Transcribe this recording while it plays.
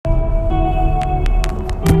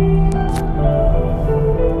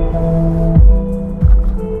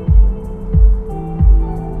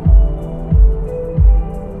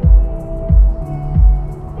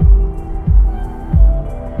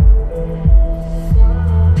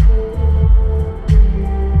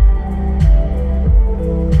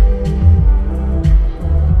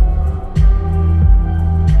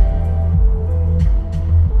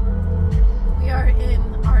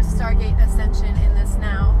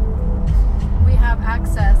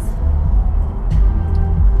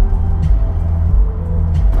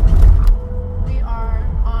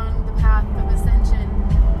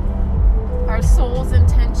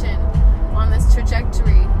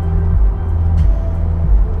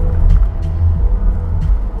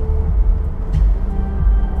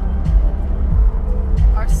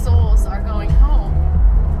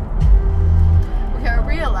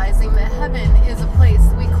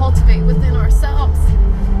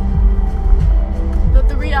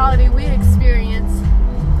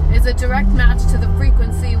direct match to the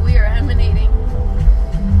frequency we are emanating.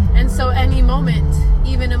 And so any moment,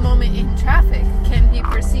 even a moment in traffic, can be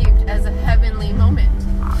perceived as a heavenly moment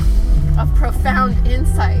of profound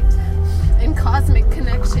insight and cosmic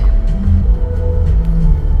connection.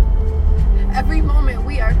 Every moment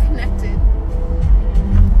we are connected,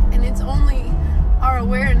 and it's only our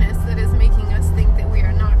awareness that is making us think that we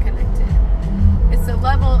are not connected. It's the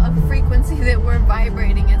level of frequency that we're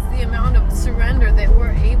vibrating. It's the amount of surrender that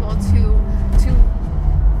we're able to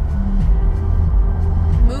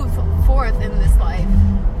move forth in this life.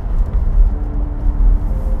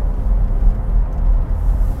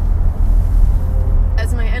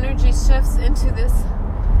 As my energy shifts into this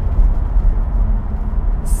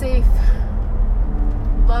safe,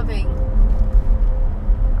 loving,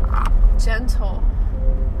 gentle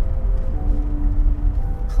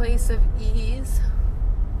place of ease,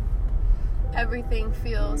 everything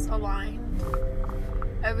feels aligned.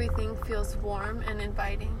 Everything feels warm and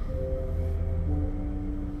inviting.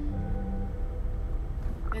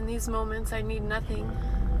 In these moments, I need nothing,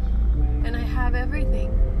 and I have everything.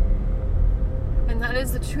 And that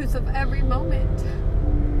is the truth of every moment.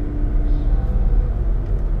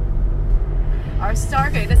 Our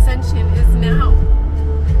Stargate Ascension is now.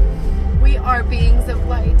 We are beings of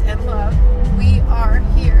light and love. We are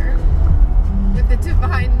here with a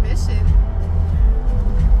divine mission.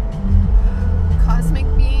 Cosmic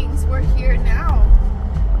beings, we're here now.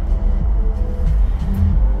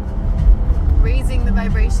 Raising the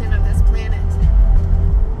vibration of this planet.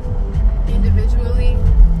 Individually.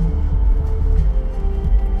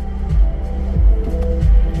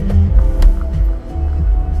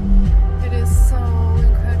 It is so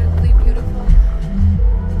incredibly beautiful.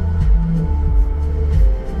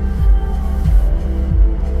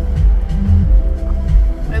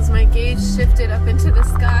 As my gaze shifted up into the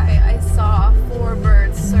sky, I saw 4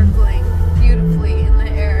 birds circling beautifully in the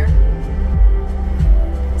air.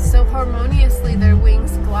 So harmoniously their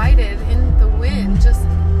wings glided in the wind.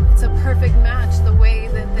 It's a perfect match, the way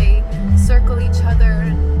that they circle each other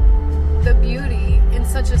and the beauty in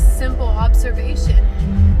such a simple observation.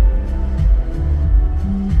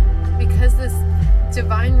 Because this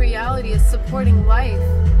divine reality is supporting life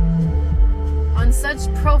on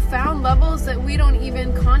such profound levels that we don't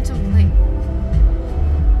even contemplate.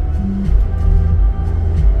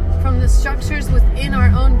 From the structures within our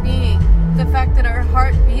own being, the fact that our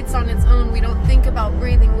heart beats on its own, we don't think about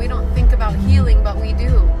breathing, we don't think about healing, but we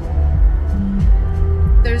do.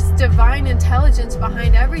 There's divine intelligence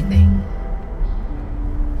behind everything.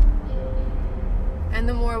 And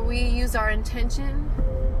the more we use our intention,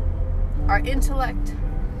 our intellect,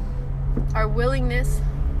 our willingness,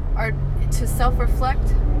 to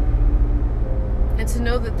self-reflect, and to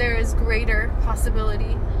know that there is greater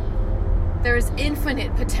possibility, there is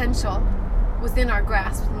infinite potential within our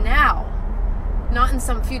grasp now. Not in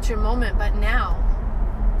some future moment, but now.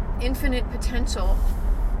 Infinite potential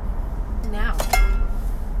now.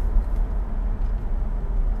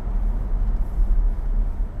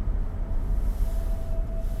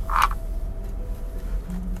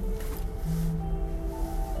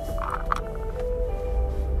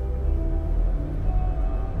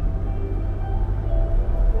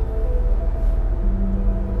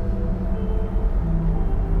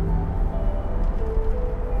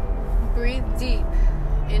 Breathe deep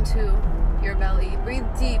into your belly. Breathe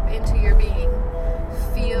deep into your being.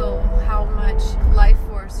 Feel how much life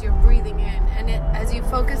force you're breathing in. And as you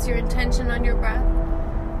focus your intention on your breath,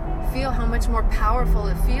 feel how much more powerful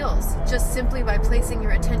it feels just simply by placing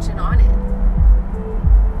your attention on it.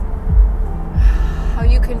 How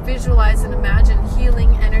you can visualize and imagine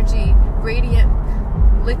healing energy, radiant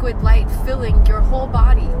liquid light filling your whole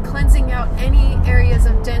body, cleansing out any areas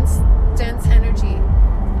of dense energy,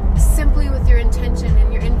 simply with your intention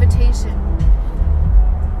and your invitation.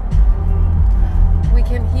 We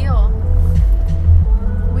can heal.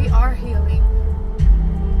 We are healing.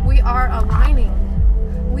 We are aligning.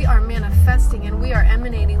 We are manifesting, and we are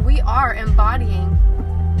emanating. We are embodying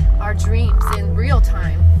our dreams in real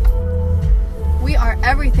time. We are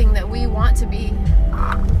everything that we want to be.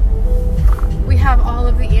 We have all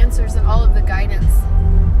of the answers and all of the guidance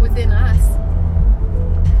within us.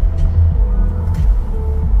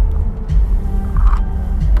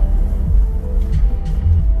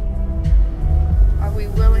 Are we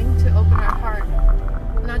willing to open our heart,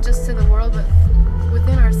 not just to the world, but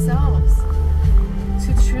within ourselves,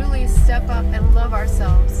 to truly step up and love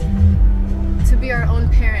ourselves, to be our own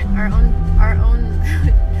parent, our own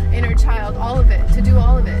inner child, all of it, to do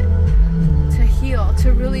all of it, to heal,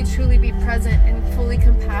 to really truly be present and fully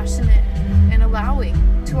compassionate and allowing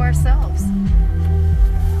to ourselves.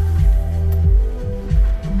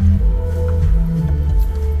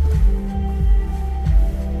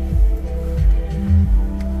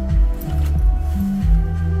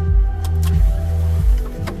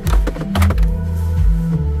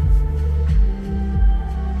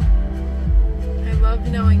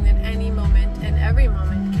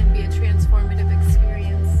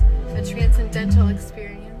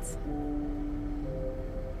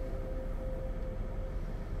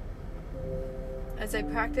 as I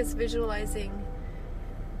practice visualizing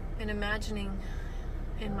and imagining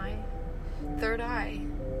in my third eye,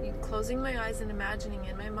 closing my eyes and imagining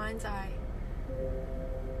in my mind's eye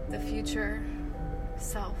the future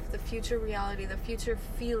self, the future reality, the future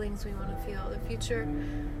feelings we want to feel, the future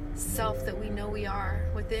self that we know we are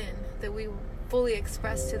within, that we fully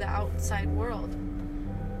express to the outside world,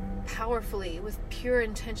 powerfully, with pure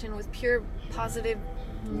intention, with pure positive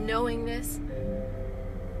knowingness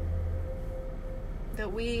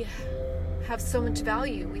that we have so much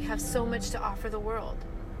value, we have so much to offer the world.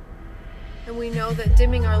 And we know that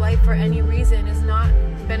dimming our light for any reason is not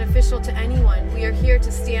beneficial to anyone. We are here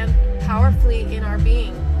to stand powerfully in our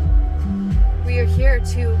being. We are here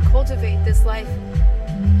to cultivate this life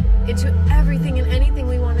into everything and anything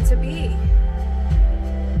we want it to be.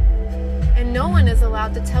 And no one is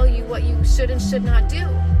allowed to tell you what you should and should not do.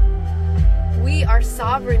 We are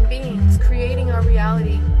sovereign beings creating our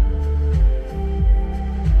reality.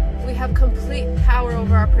 We have complete power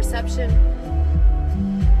over our perception.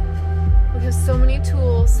 We have so many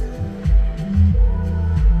tools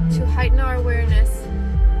to heighten our awareness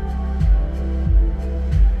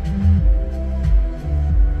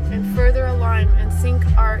and further align and sync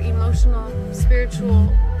our emotional, spiritual,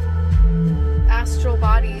 astral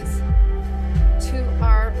bodies to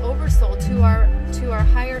our oversoul, to our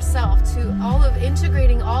higher self, to all of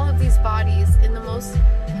integrating all of these bodies in the most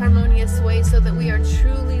harmonious way so that we are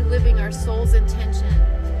truly living our soul's intention.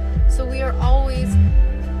 So we are always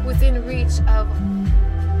within reach of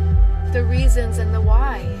the reasons and the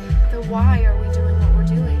why. The why are we doing what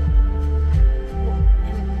we're doing?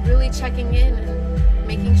 And really checking in and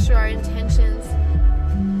making sure our intentions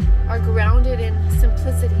are grounded in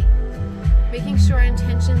simplicity. Making sure our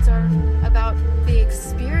intentions are about the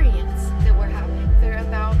experience that we're having. They're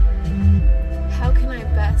about how can I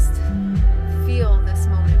best feel this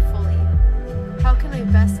moment fully? How can I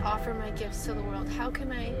best offer my gifts to the world? How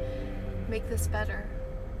can I make this better?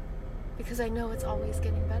 Because I know it's always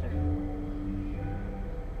getting better.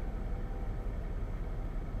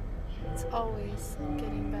 It's always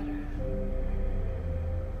getting better.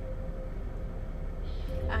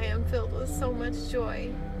 I am filled with so much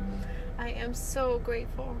joy. I am so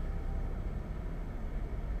grateful.